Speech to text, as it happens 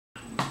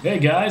Hey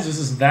guys, this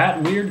is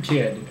That Weird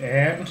Kid,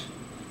 and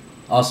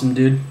Awesome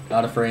dude,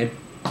 out of frame.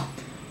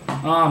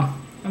 I'm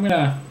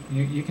gonna.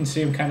 You can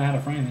see him kind of out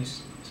of frame.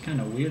 He's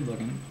kind of weird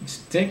looking.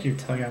 Stick your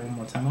tongue out one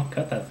more time. I'll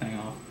cut that thing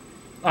off.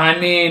 I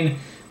mean,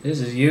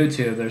 this is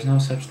YouTube. There's no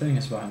such thing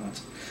as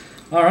violence.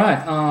 All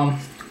right.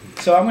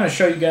 So I'm gonna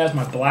show you guys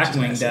my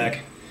Blackwing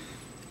deck.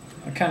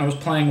 I kind of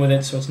was playing with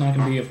it, so it's not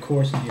gonna be, of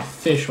course, in the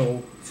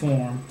official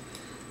form.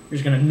 You're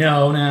just gonna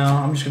know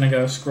now. I'm just gonna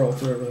go scroll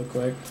through it real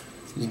quick.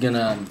 He's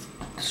gonna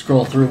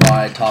scroll through while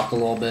I talk a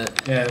little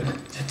bit. Yeah,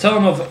 tell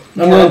him of.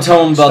 I'm gonna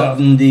tell him about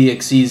the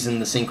Xyz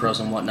and the synchros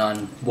and whatnot,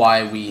 and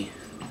why we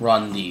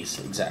run these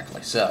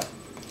exactly. So,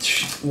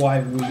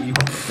 why we?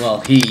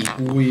 Well, he.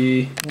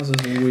 We. What's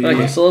this we?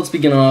 Okay, so let's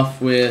begin off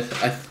with.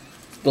 I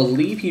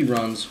believe he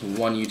runs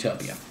one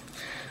Utopia.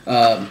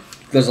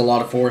 There's a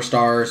lot of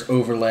 4-stars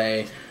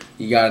overlay.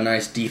 You got a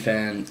nice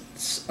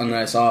defense, a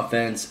nice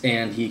offense,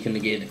 and he can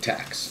negate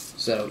attacks.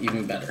 So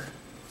even better.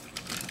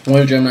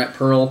 One Gemini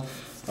Pearl.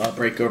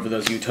 Break over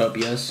those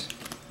Utopias.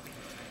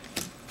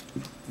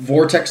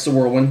 Vortex the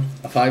Whirlwind,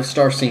 a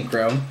 5-star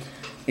synchro,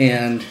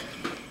 and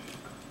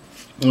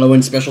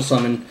when special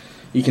summon,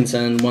 you can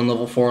send one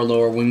level 4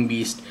 lower wing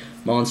beast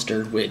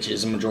monster, which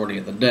is a majority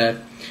of the deck,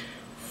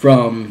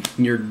 from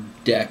your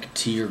deck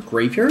to your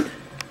graveyard.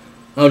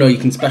 Oh no, you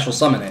can special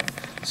summon it.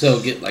 So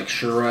get like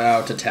Shura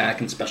out, attack,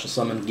 and special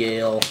summon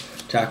Gale,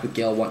 attack with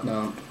Gale,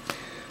 whatnot.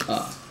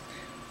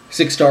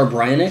 6-star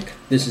Bryonic.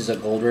 This is a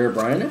gold rare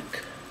Bryonic,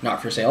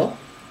 not for sale.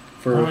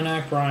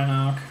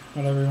 Bryonic,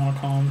 whatever you want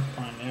to call him.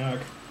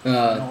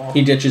 Bryonic.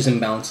 He ditches and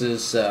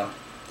bounces, so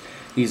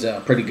he's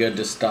pretty good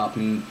to stop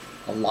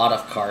a lot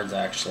of cards,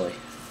 actually.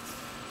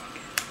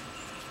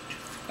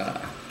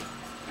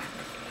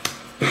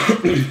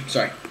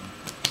 Sorry.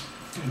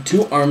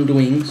 2 Armed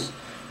Wings.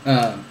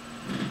 They're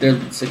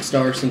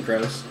 6-star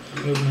synchros.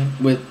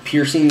 With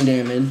piercing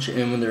damage,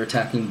 and when they're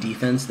attacking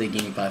defense, they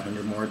gain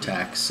 500 more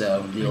attacks,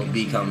 so they'll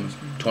become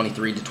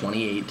 23 to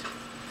 28.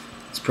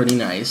 It's pretty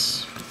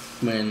nice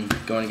when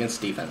going against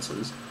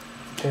defenses.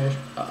 Of course.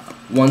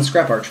 1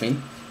 Scrap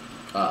Archfiend,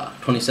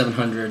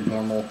 2700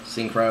 normal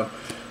synchro,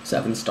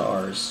 7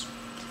 stars.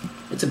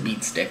 It's a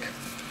beat stick.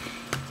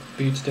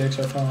 Beat sticks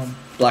are fun.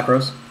 Black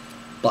Rose.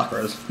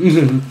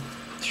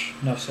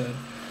 Enough said.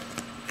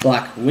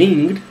 Black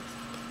Winged.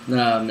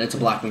 It's a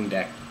Black Winged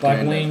deck.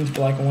 Black Winged,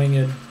 Black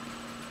Winged.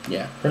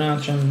 Yeah.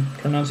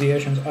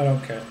 Pronunciations, I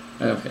don't care.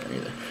 I don't care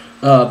either.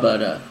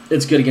 But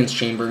it's good against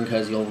Chamber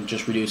because you'll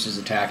just reduce his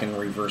attack and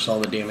reverse all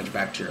the damage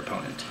back to your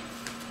opponent.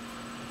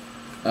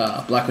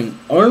 Blackwing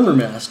Armor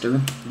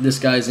Master. This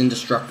guy's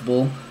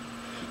indestructible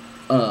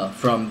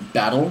from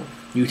battle.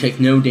 You take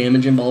no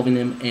damage involving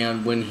him,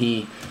 and when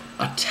he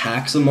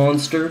attacks a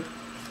monster,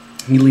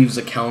 he leaves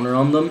a counter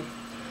on them.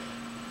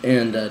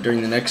 And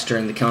during the next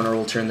turn, the counter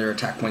will turn their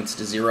attack points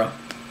to 0.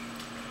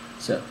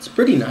 So it's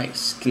pretty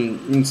nice,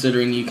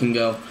 considering you can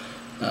go,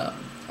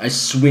 I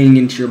swing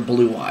into your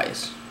blue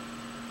eyes.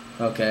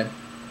 Okay,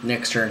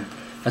 next turn,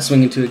 I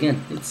swing into it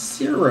again. It's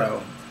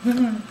 0.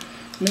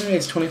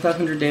 Nice,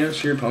 2,500 damage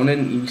to your opponent,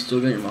 and you still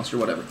get your monster,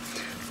 whatever.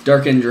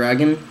 Darkened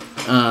Dragon.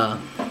 I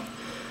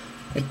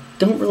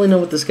don't really know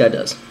what this guy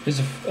does.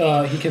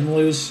 He can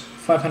lose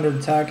 500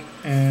 attack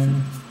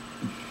and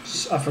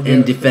I forget.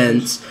 And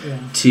defense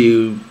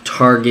to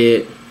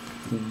target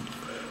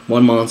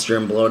one monster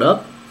and blow it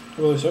up.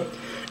 Really, sir?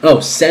 Oh,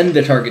 send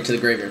the target to the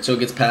graveyard, so it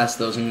gets past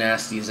those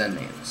nasty Zen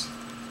names.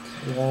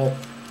 Lol.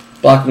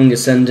 Blackwing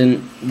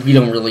Ascendant, we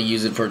don't really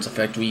use it for its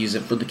effect. We use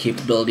it for the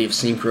capability of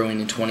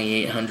synchroing a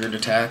 2,800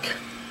 attack.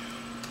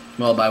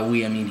 Well, by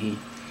we, I mean he.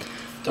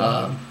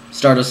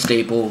 Stardust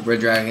Staple, Red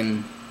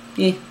Dragon,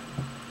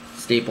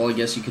 staple, I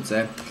guess you could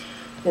say.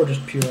 Or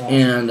just pure awesome.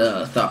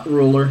 And Thought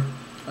Ruler.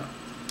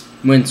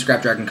 When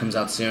Scrap Dragon comes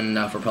out soon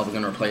enough, we're probably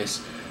going to replace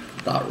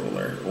Thought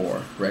Ruler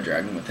or Red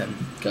Dragon with him,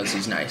 because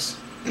he's nice.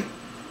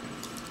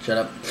 Shut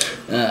up.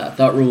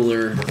 Thought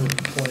Ruler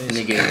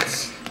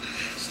negates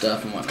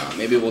stuff and whatnot.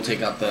 Maybe we'll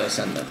take out the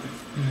Ascendant.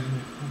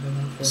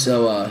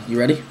 So, you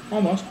ready?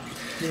 Almost.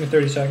 Give me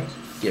 30 seconds.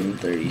 Give him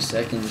 30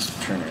 seconds.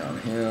 Turn it on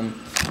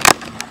him.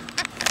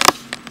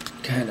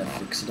 Kind of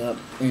fix it up.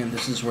 And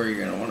this is where you're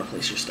going to want to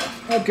place your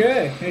stuff.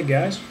 Okay. Hey,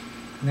 guys.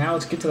 Now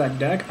let's get to that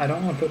deck. I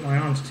don't want to put my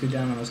arms too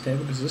down on this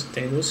table because this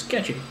table is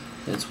sketchy.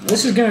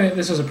 This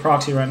is a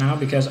proxy right now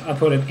because I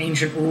put an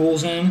Ancient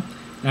Rules in,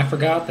 and I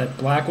forgot that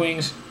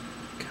Blackwings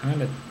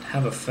kind of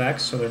have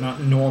effects, so they're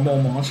not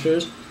normal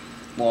monsters.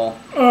 Well,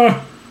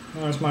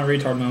 that's my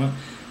retard moment.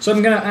 So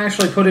I'm going to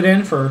actually put it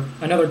in for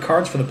another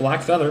cards for the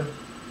Black Feather.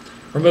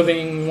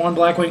 Removing 1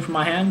 Blackwing from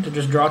my hand to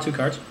just draw 2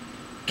 cards.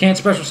 Can't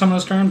special summon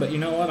this turn, but you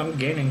know what? I'm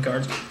gaining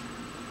cards.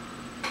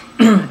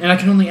 And I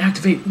can only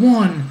activate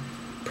 1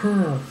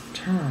 per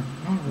turn.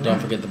 Right. Don't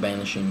forget the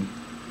banishing.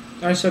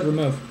 I said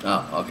remove.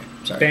 Oh, okay.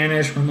 Sorry.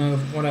 Banish,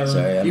 remove, whatever.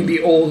 Sorry, you can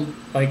be old,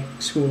 like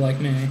school like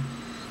me.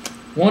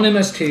 1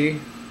 MST.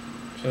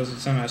 Shows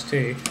it's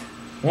MST.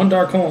 1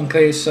 Dark Hole in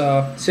case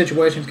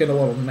situations get a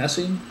little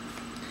messy.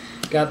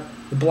 Got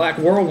the Black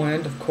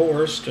Whirlwind, of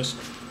course. Just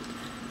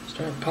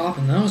start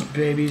popping those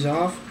babies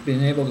off.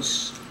 Being able to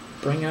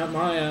bring out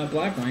my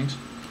blackwings.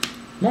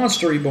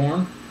 Monster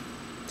Reborn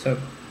to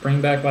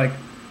bring back like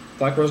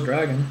Black Rose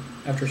Dragon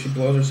after she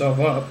blows herself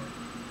up.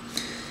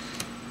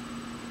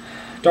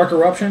 Dark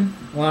Eruption,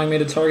 allowing me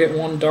to target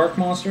one dark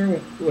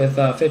monster with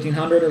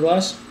 1500 or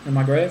less in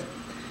my grave.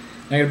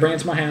 And I gotta bring it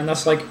to my hand.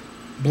 That's like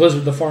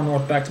Blizzard the Far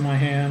North back to my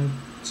hand,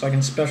 so I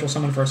can special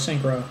summon for a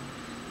synchro,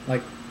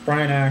 like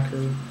Bryanak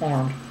or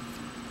Armed,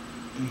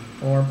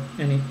 or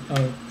any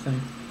other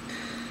thing.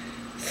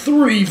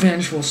 3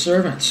 Vengeful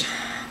Servants,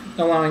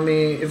 allowing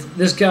me, if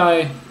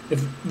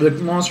the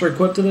monster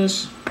equipped to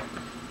this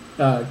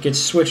gets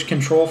switched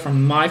control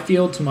from my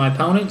field to my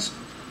opponent's,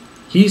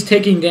 he's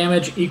taking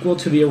damage equal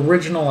to the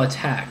original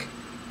attack,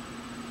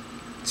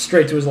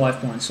 straight to his life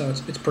points, so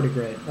it's pretty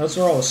great. Those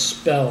are all the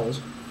spells.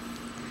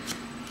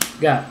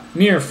 Got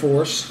Mirror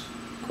Force,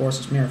 of course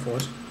it's Mirror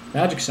Force,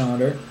 Magic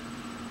Cylinder,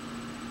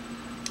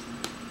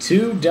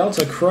 2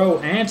 Delta Crow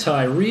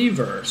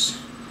Anti-Reverse,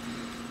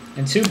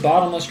 and 2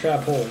 Bottomless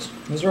Trap Holes.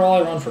 Those are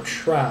all I run for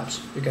traps,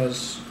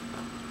 because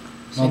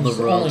all the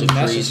roll only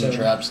decrees necessary.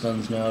 and trap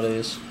stuns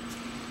nowadays.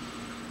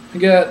 I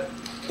got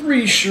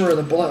 3 Sure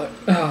the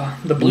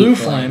Blue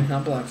Flame,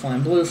 not Black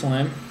Flame, Blue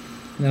Flame.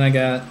 And then I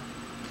got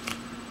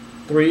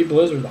 3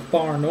 Blizzard the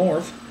Far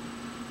North,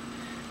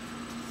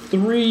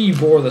 3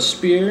 Bore the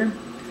Spear.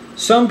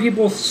 Some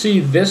people see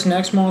this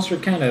next monster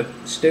kind of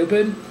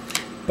stupid,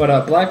 but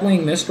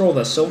Blackwing Mistral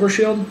the Silver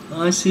Shield.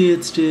 I see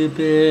it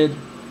stupid.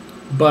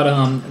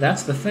 But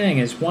that's the thing,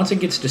 is once it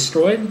gets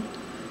destroyed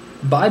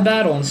by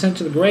battle and sent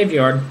to the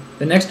graveyard,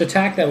 the next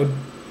attack that would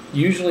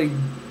usually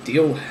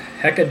deal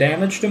hecka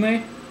damage to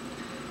me,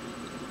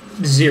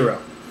 0.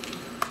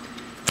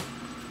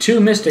 2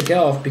 Mystic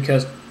Elf,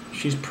 because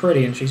she's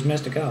pretty and she's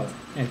Mystic Elf,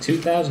 and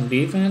 2000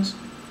 defense.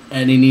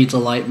 And he needs a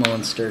light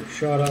monster.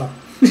 Shut up.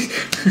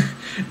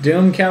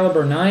 Doom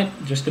Caliber Knight,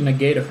 just to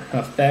negate an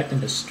effect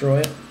and destroy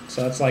it.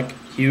 So that's like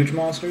huge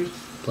monsters.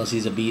 Plus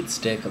he's a beat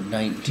stick of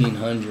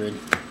 1900.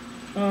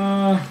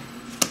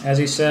 As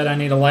he said, I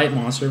need a light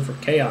monster for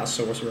Chaos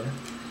Sorcerer.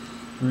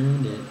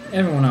 Ruined it.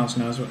 Everyone else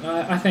knows what...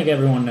 I think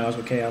everyone knows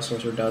what Chaos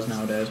Sorcerer does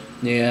nowadays.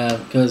 Yeah,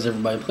 because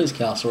everybody plays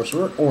Chaos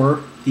Sorcerer,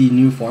 or the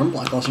new form,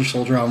 Blackluster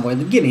Soldier Envoy at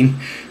the beginning.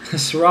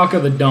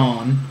 Soraka the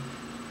Dawn.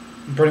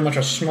 Pretty much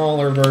a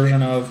smaller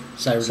version of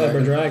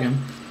Cyber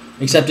Dragon.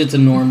 Except it's a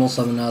normal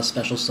summon, not a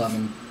special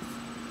summon.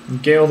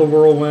 Gale the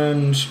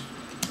Whirlwind.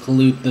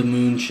 Kalute the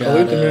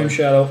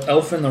Moonshadow.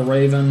 Elfin the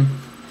Raven.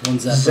 One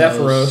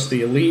Zephyros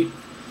the Elite.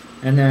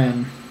 And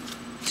then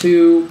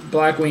 2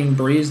 Blackwing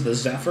Breeze the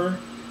Zephyr.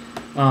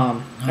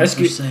 Not for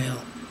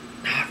sale.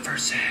 Not for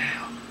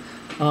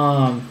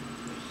sale.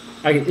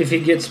 If he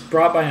gets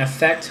brought by an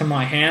effect to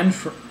my hand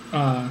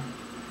from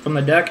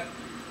the deck,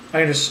 I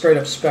can just straight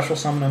up special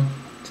summon him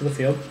to the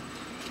field.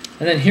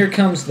 And then here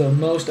comes the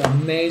most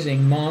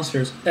amazing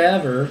monsters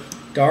ever.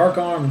 Dark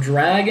Arm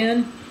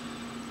Dragon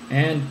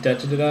and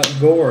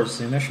Gores,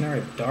 the Missionary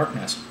of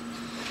Darkness.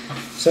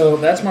 So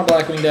that's my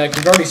Blackwing deck.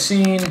 You've already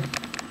seen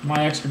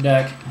my extra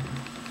deck.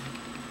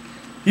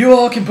 You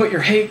all can put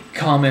your hate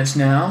comments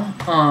now.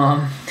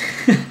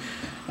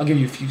 I'll give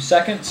you a few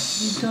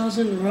seconds. He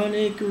doesn't run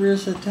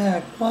Icarus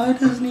Attack. Why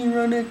doesn't he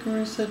run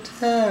Icarus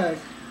Attack?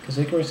 Because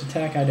Icarus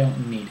Attack, I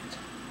don't need it.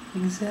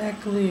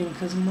 Exactly,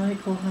 because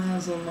Michael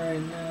has them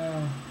right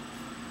now.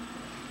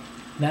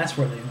 That's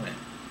where they went.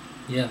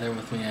 Yeah, they're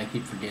with me. I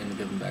keep forgetting to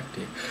give them back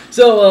to you.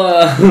 So,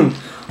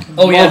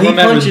 oh yeah, he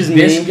remember, punches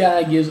this me.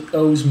 guy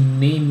owes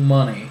me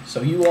money,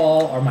 so you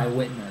all are my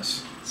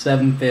witness.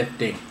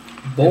 $7.50.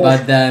 By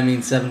that I mean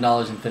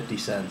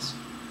 $7.50.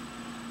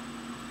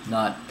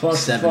 Not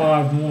plus 7.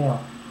 5 more.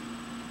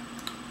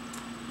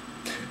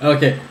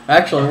 Okay,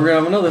 actually, we're gonna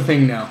have another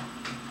thing now.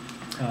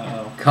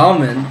 Uh-oh.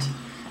 Comment.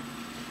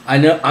 I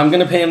know I'm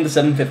gonna pay him the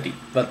 $7.50,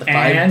 but the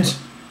 $5.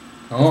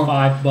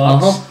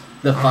 $5.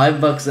 The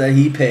 $5 that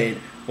he paid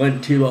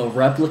went to a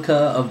replica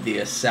of the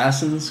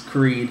Assassin's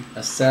Creed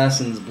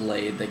Assassin's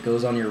Blade that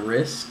goes on your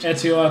wrist.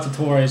 Ezio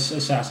Auditore's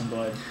Assassin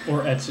Blade,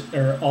 or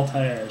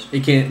Altair's.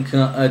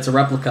 It's a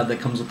replica that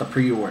comes with the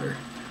pre-order.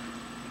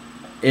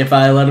 If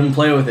I let him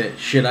play with it,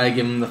 should I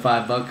give him the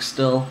 $5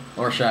 still,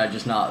 or should I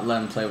just not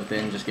let him play with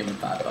it and just give him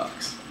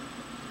 $5?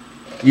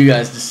 You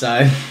guys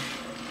decide.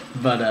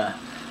 But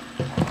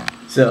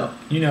so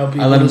you know,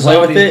 people, I let him play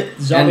with it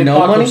zombie and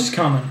no money. Is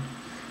coming.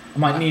 I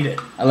might need it.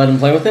 I let him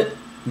play with it,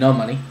 no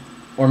money,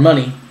 or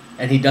money,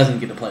 and he doesn't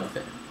get to play with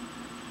it.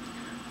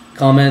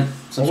 Comment,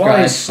 subscribe.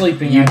 While he's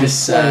sleeping, you I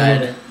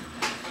decide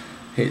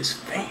his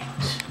fate.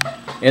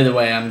 Either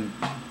way, I'm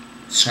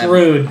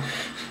screwed.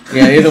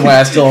 Either way,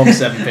 I still owe him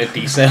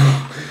 $7.50.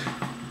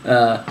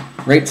 So,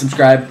 rate,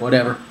 subscribe,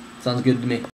 whatever. Sounds good to me.